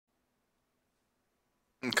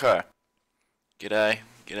Okay. G'day,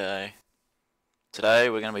 g'day. Today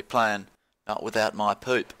we're going to be playing Not Without My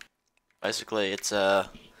Poop. Basically, it's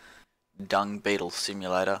a dung beetle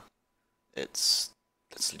simulator. That's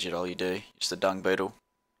legit all you do. Just a dung beetle.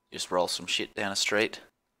 You just roll some shit down a street.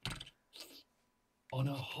 On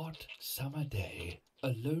a hot summer day, a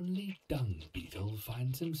lonely dung beetle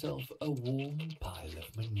finds himself a warm pile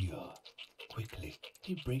of manure. Quickly,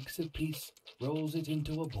 he breaks a piece, rolls it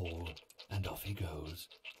into a ball, and off he goes.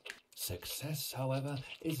 Success, however,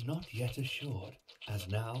 is not yet assured, as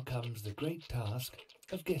now comes the great task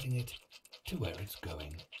of getting it to where it's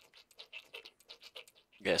going.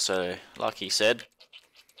 Yeah, so like he said,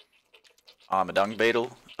 I'm a dung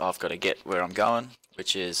beetle. I've got to get where I'm going,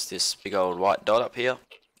 which is this big old white dot up here.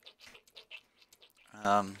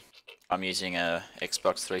 I'm using a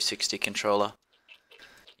Xbox 360 controller.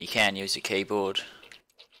 You can use a keyboard,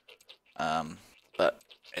 but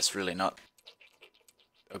it's really not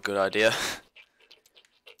a good idea.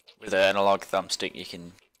 With an analog thumbstick you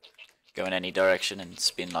can go in any direction and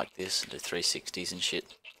spin like this and do 360s and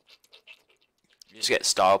shit. You just get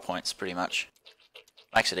style points pretty much.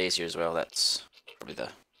 Makes it easier as well, that's probably the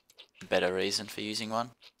better reason for using one.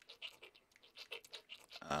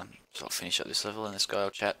 So I'll finish up this level and this guy will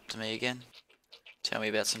chat to me again. Tell me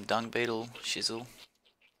about some dung beetle shizzle.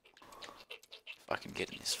 If I can get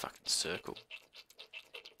in this fucking circle.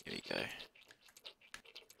 Here we go.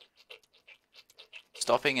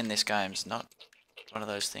 Stopping in this game's not one of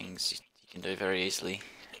those things you can do very easily.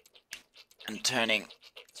 And turning,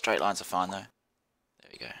 straight lines are fine though.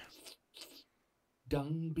 There we go.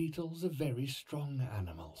 Dung beetles are very strong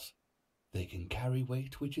animals. They can carry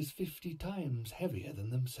weight which is 50 times heavier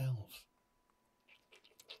than themselves.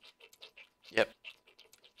 Yep.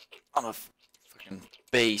 I'm a fucking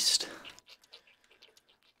beast.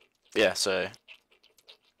 Yeah, so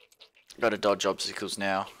gotta dodge obstacles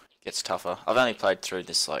now. Gets tougher. I've only played through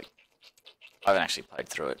this I haven't actually played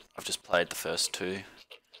through it. I've just played the first two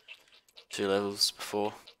levels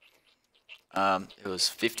before. It was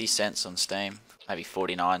 50 cents on Steam, maybe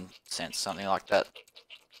 49 cents, something like that.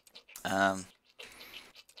 And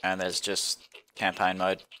there's just campaign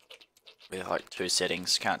mode with like 2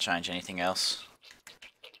 settings, can't change anything else.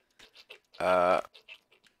 I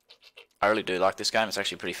really do like this game, it's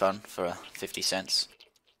actually pretty fun for 50 cents.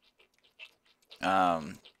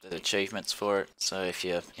 There's achievements for it, so if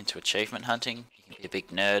you're into achievement hunting, you can be a big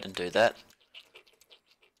nerd and do that.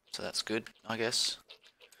 So that's good, I guess.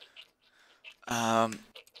 Oh,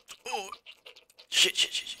 shit.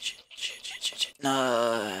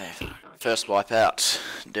 No, first wipe out,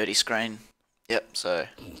 dirty screen. Yep, so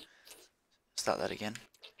start that again.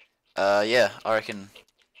 Yeah, I reckon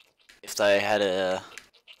if they had a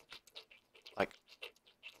like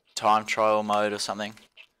time trial mode or something,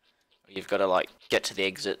 you've got to like get to the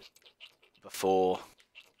exit before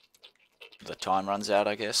the time runs out,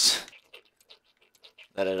 I guess.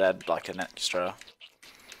 That'd add like an extra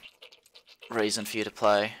reason for you to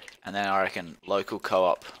play. And then I reckon local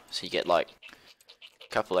co-op, so you get like a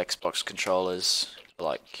couple Xbox controllers,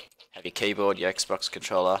 like have your keyboard, your Xbox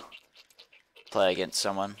controller, play against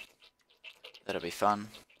someone. That'll be fun.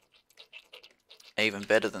 Even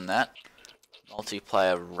better than that,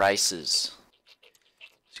 multiplayer races.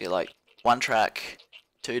 So you get like 1 track,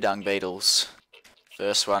 2 dung beetles,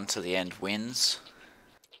 first one to the end wins.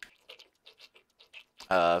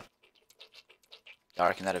 I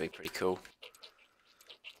reckon that'd be pretty cool.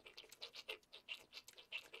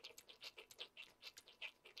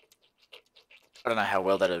 I don't know how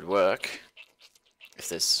well that'd work. If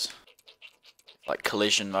there's like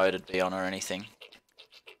collision mode would be on or anything.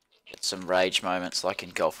 Get some rage moments like in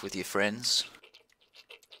golf with your friends.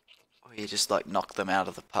 Or you just like knock them out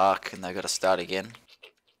of the park and they gotta start again.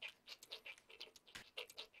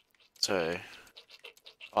 So,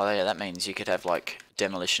 oh yeah, that means you could have like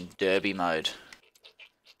demolition derby mode.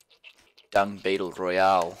 Dung Beetle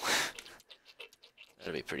Royale.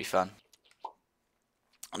 That'd be pretty fun.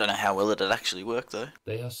 I don't know how well it'd actually work though.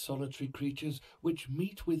 They are solitary creatures which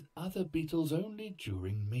meet with other beetles only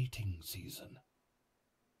during mating season.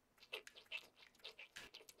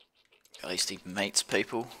 At least he meets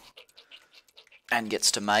people and gets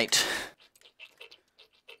to mate.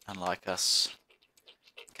 Unlike us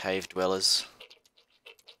cave dwellers.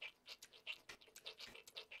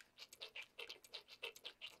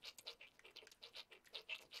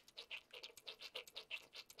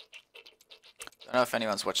 I don't know if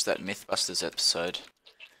anyone's watched that Mythbusters episode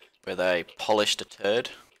where they polished a turd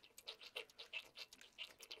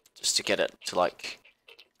just to get it to like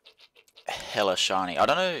hella shiny. I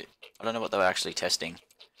don't know what they were actually testing.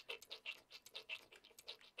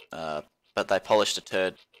 but they polished a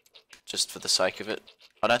turd just for the sake of it.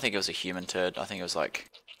 I don't think it was a human turd. I think it was like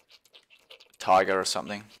a tiger or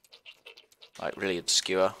something, like really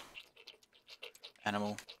obscure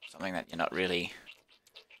animal, something that you're not really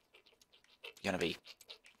gonna be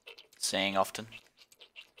seeing often.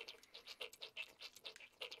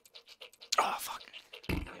 Oh fuck.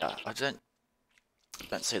 Yeah, I don't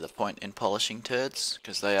see the point in polishing turds,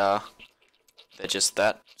 because they're just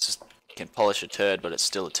that. It's just, you can polish a turd, but it's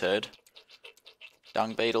still a turd.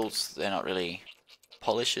 Dung beetles, they're not really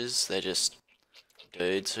polishers, they're just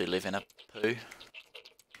dudes who live in a poo.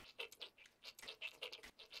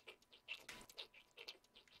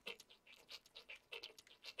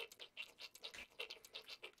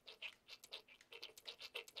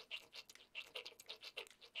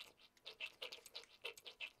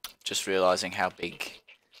 Just realising how big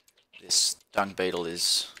this dung beetle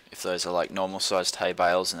is. If those are like normal sized hay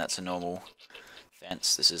bales and that's a normal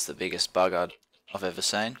fence, this is the biggest bug I've ever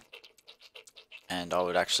seen. And I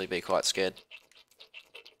would actually be quite scared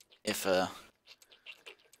if a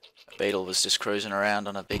beetle was just cruising around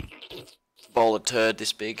on a big bowl of turd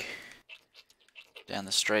this big down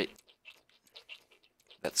the street.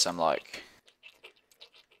 That's some like,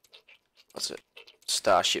 what's it,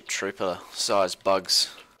 Starship Trooper sized bugs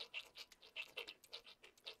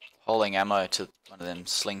hauling ammo to one of them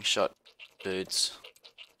slingshot dudes.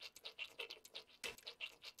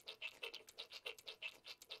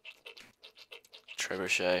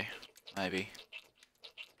 Trebuchet, maybe.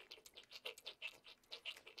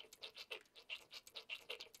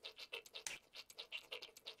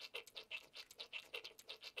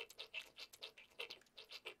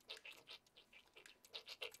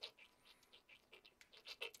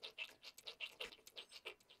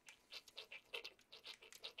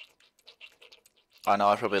 I know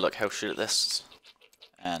I probably look hell shit at this,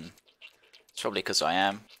 and it's probably because I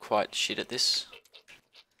am quite shit at this.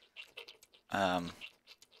 I'm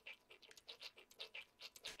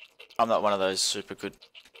not one of those super good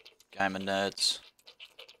gamer nerds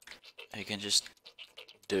who can just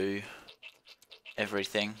do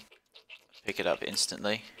everything, pick it up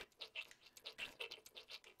instantly.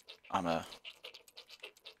 I'm a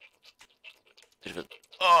bit of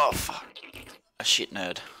a shit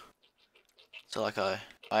nerd. So like I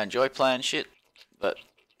enjoy playing shit, but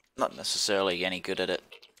not necessarily any good at it.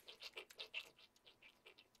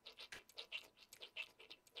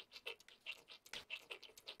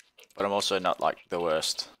 But I'm also not like the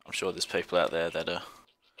worst. I'm sure there's people out there that are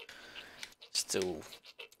still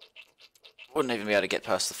wouldn't even be able to get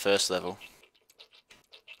past the first level.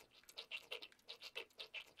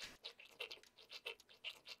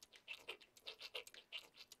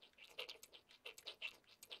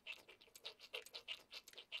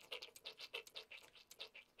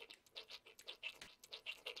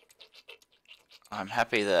 I'm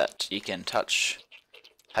happy that you can touch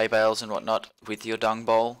hay bales and whatnot with your dung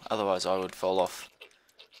bowl, otherwise I would fall off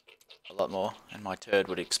a lot more and my turd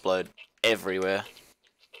would explode everywhere.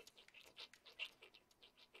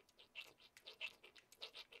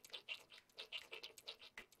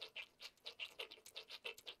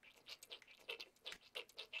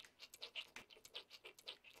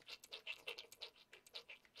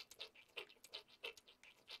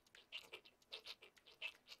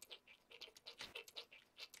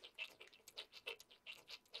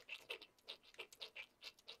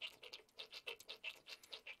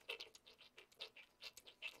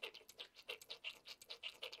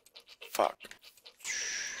 Fuck.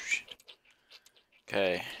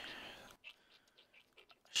 Okay.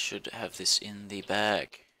 Should have this in the bag.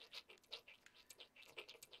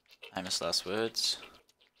 Famous last words.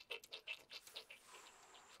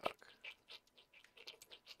 Fuck.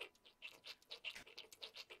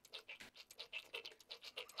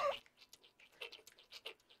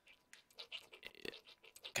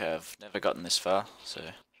 Okay, I've never gotten this far, so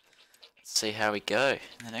let's see how we go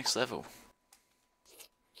in the next level.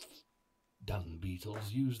 Dung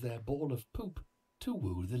beetles use their ball of poop to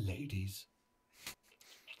woo the ladies.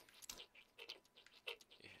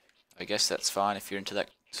 I guess that's fine if you're into that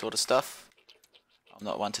sort of stuff. I'm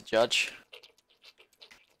not one to judge.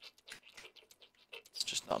 It's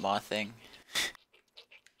just not my thing.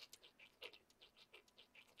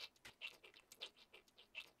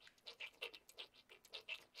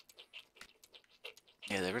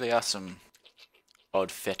 Yeah, there really are some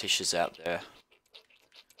odd fetishes out there.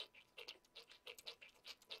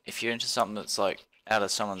 If you're into something that's like out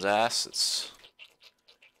of someone's ass,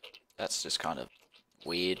 that's just kind of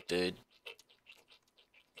weird, dude.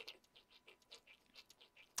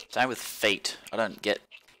 Same with feet. I don't get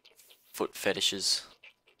foot fetishes.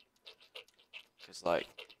 Because, like,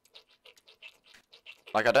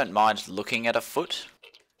 Like, I don't mind looking at a foot,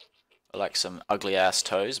 or like some ugly ass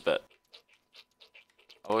toes, but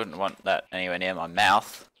I wouldn't want that anywhere near my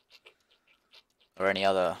mouth or any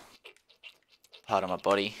other part of my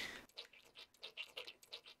body.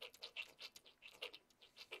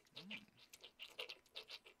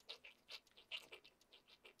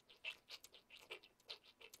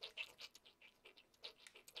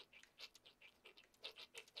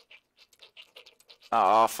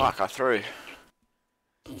 Oh fuck, I threw.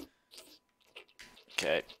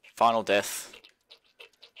 Okay, final death,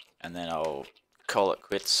 and then I'll call it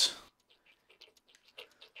quits.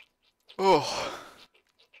 Oh.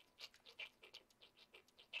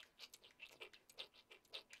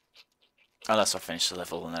 Unless I finish the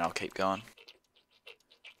level, and then I'll keep going.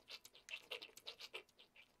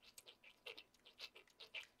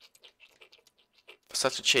 For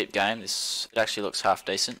such a cheap game, it actually looks half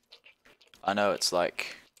decent. I know it's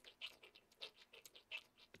like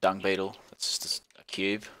a dung beetle. It's just a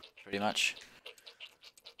cube, pretty much.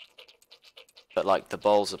 But like the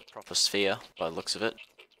bowl's a proper sphere by the looks of it.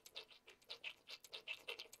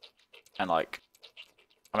 And like,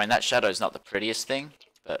 I mean that shadow's not the prettiest thing,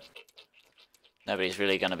 but nobody's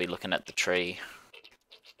really going to be looking at the tree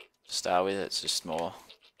to start with. It's just more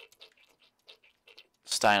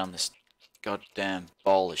staying on this goddamn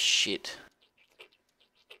bowl of shit.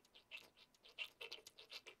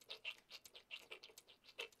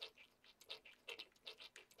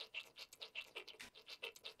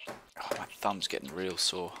 Oh, my thumb's getting real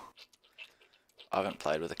sore. I haven't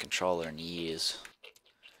played with a controller in years.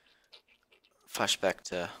 Flashback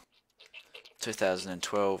to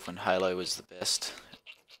 2012 when Halo was the best.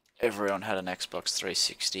 Everyone had an Xbox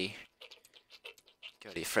 360. Go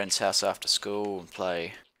to your friend's house after school and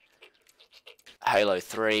play Halo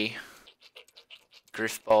 3,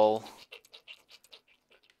 Griff Bowl,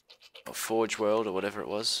 or Forge World, or whatever it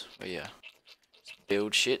was, where you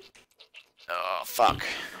build shit. Oh, fuck.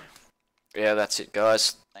 Yeah, that's it,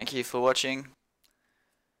 guys. Thank you for watching.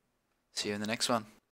 See you in the next one.